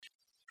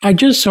I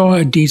just saw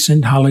a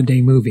decent holiday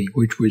movie,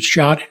 which was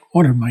shot at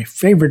one of my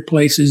favorite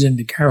places in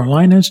the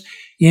Carolinas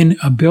in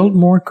A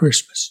Biltmore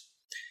Christmas.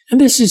 And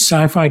this is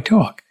Sci-Fi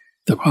Talk,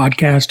 the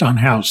podcast on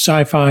how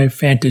sci-fi,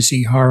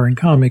 fantasy, horror, and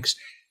comics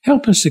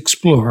help us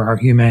explore our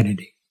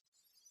humanity.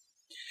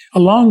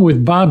 Along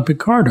with Bob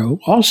Picardo,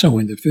 also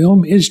in the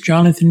film, is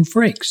Jonathan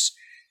Frakes,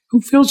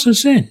 who fills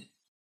us in.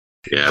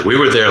 Yeah, we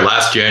were there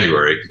last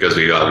January because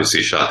we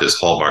obviously shot this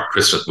Hallmark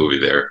Christmas movie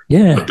there.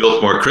 Yeah. A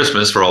Biltmore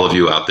Christmas for all of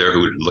you out there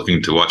who are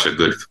looking to watch a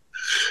good,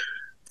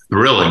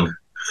 thrilling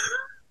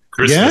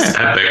Christmas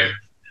epic.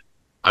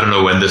 I don't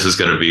know when this is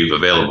going to be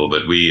available,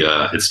 but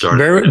it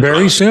started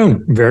very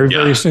soon.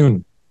 Very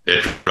soon.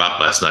 It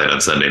dropped last night on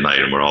Sunday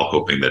night, and we're all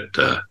hoping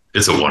that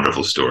it's a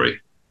wonderful story,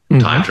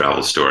 time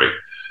travel story.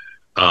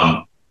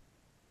 I'll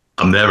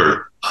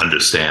never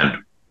understand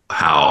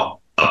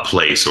how a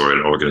place or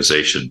an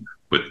organization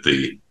with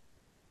the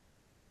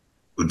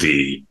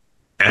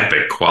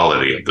epic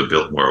quality of the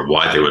Biltmore,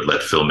 why they would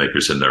let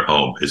filmmakers in their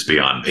home is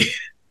beyond me.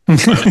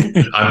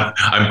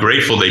 I'm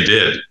grateful they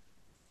did,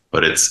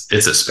 but it's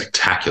a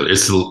spectacular.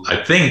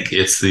 I think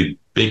it's the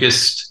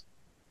biggest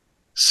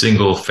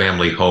single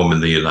family home in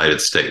the United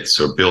States,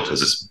 or built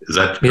as is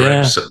that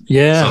correct?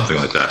 Yeah, something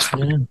like that.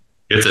 Yeah.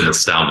 It's an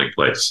astounding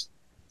place,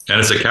 and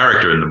it's a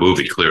character in the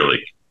movie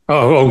clearly.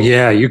 Oh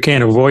yeah, you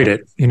can't avoid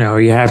it. You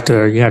have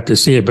to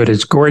see it, but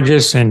it's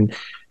gorgeous. And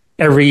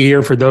every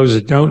year, for those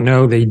that don't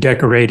know, they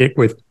decorate it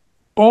with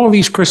all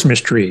these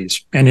Christmas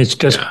trees, and it's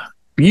just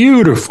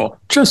beautiful,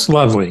 just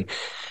lovely.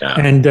 Yeah.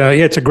 And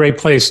it's a great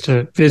place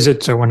to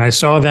visit. So when I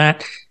saw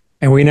that,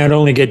 and we not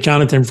only get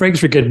Jonathan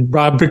Frakes, we get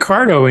Bob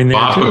Picardo in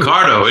there.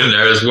 Picardo in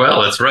there as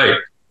well. That's right.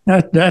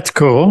 That's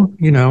cool.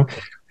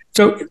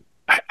 So.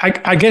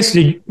 I guess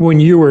when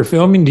you were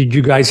filming, did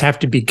you guys have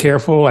to be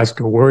careful as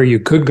to where you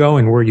could go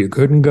and where you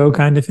couldn't go,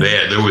 kind of thing?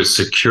 There was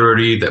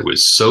security that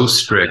was so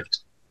strict.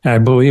 I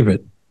believe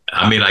it.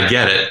 I mean, I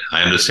get it.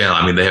 I understand.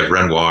 I mean, they have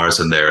Renoirs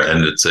in there,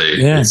 and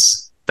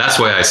that's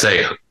why I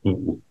say,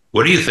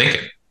 what are you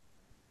thinking,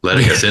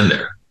 letting us in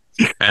there?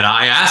 And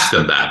I asked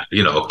them that,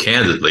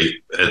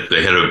 candidly.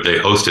 They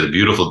hosted a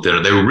beautiful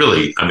dinner. They were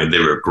they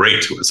were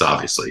great to us,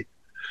 obviously.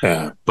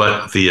 Yeah.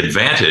 But the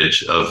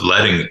advantage of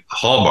letting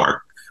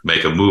Hallmark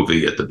make a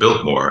movie at the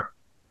Biltmore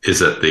is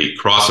that the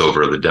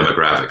crossover of the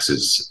demographics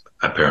is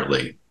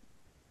apparently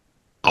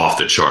off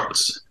the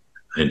charts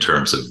in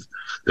terms of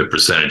the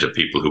percentage of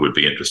people who would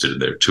be interested in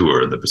their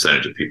tour, and the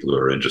percentage of people who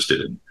are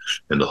interested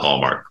in the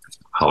Hallmark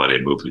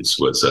holiday movies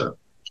was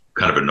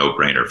kind of a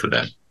no-brainer for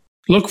them.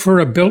 Look for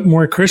A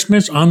Biltmore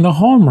Christmas on the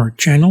Hallmark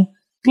Channel.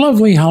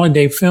 Lovely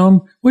holiday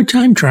film with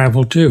time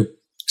travel too.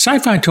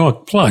 Sci-Fi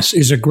Talk Plus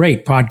is a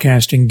great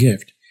podcasting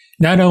gift,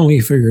 not only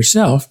for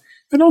yourself,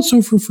 but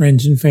also for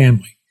friends and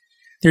family.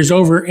 There's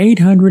over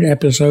 800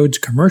 episodes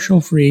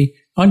commercial-free,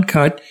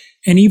 uncut,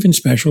 and even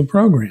special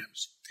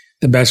programs.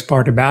 The best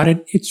part about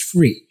it, it's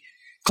free.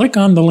 Click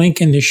on the link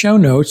in the show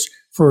notes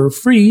for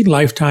free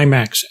lifetime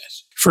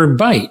access. For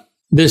Byte,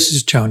 this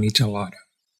is Tony Tellado.